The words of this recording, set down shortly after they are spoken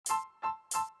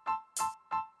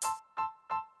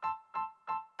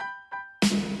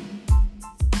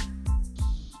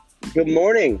Good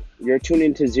morning. You're tuned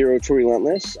into Zero to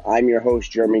Relentless. I'm your host,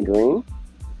 Jeremy Green.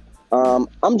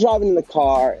 I'm driving in the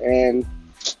car, and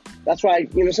that's why,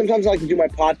 sometimes I like to do my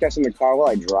podcast in the car while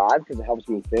I drive because it helps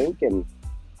me think. And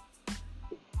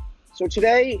so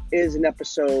today is an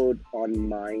episode on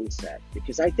mindset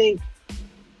because I think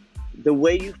the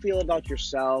way you feel about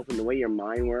yourself and the way your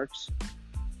mind works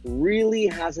really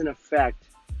has an effect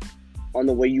on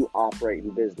the way you operate in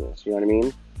business. You know what I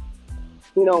mean?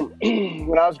 When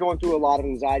I was going through a lot of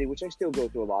anxiety, which I still go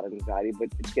through a lot of anxiety, but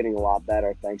it's getting a lot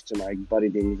better thanks to my buddy,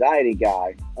 the anxiety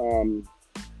guy.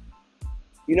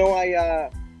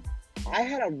 I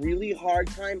had a really hard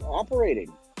time operating,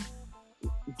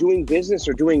 doing business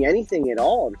or doing anything at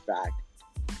all, in fact,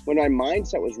 when my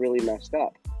mindset was really messed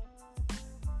up.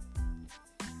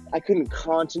 I couldn't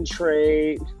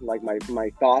concentrate, like my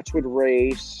thoughts would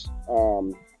race.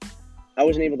 I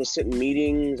wasn't able to sit in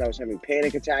meetings. I was having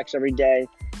panic attacks every day.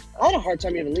 I had a hard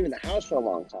time even leaving the house for a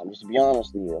long time, just to be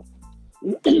honest with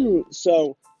you.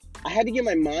 So I had to get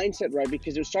my mindset right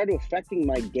because it started affecting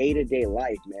my day-to-day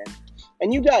life, man.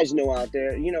 And you guys know out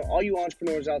there, all you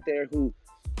entrepreneurs out there who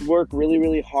work really,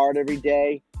 really hard every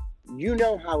day, you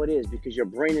know how it is because your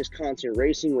brain is constantly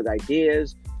racing with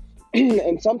ideas.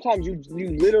 And sometimes you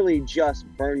literally just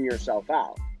burn yourself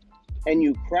out and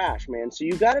you crash, man. So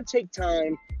you got to take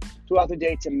time throughout the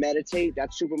day to meditate.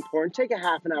 That's super important. Take a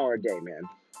half an hour a day, man.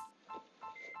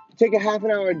 Take a half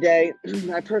an hour a day.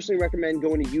 I personally recommend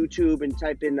going to YouTube and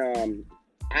type in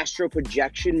astral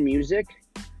projection music.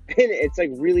 And it's like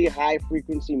really high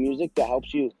frequency music that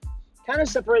helps you kind of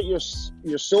separate your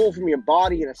soul from your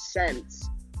body in a sense.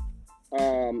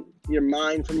 Your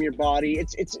mind from your body.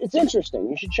 It's interesting.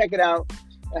 You should check it out.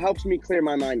 It helps me clear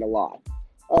my mind a lot.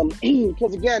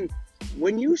 Because again,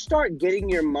 when you start getting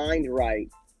your mind right,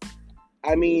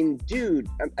 I mean, dude,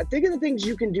 I think of the things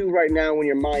you can do right now when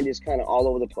your mind is kind of all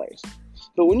over the place.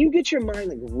 But when you get your mind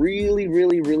like really,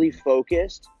 really, really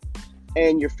focused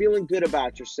and you're feeling good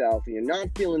about yourself and you're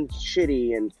not feeling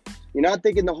shitty and you're not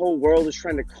thinking the whole world is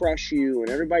trying to crush you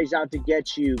and everybody's out to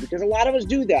get you, because a lot of us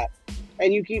do that.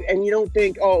 And you don't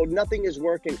think, oh, nothing is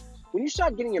working. When you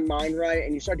start getting your mind right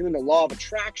and you start doing the law of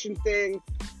attraction thing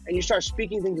and you start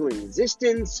speaking things into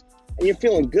existence, and you're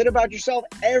feeling good about yourself,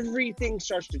 everything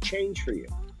starts to change for you.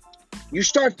 You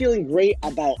start feeling great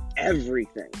about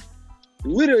everything.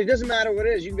 Literally, it doesn't matter what it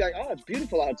is. You can be like, oh, it's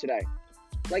beautiful out today.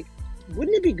 Like,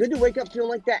 wouldn't it be good to wake up feeling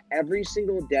like that every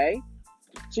single day?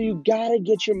 So you got to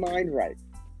get your mind right.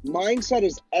 Mindset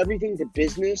is everything to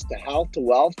business, to health, to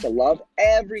wealth, to love,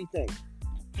 everything.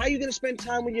 How are you going to spend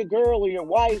time with your girl or your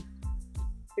wife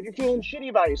if you're feeling shitty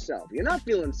about yourself? You're not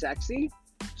feeling sexy.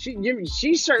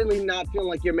 She's certainly not feeling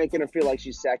like you're making her feel like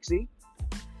she's sexy.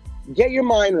 Get your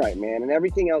mind right, man, and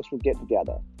everything else will get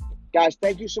together. Guys,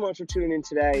 thank you so much for tuning in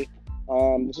today.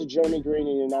 This is Jeremy Green,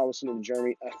 and you're now listening to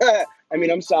Jeremy.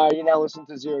 I'm sorry, you're now listening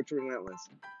to Zero to Relentless.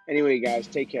 Anyway, guys,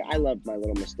 take care. I love my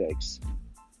little mistakes.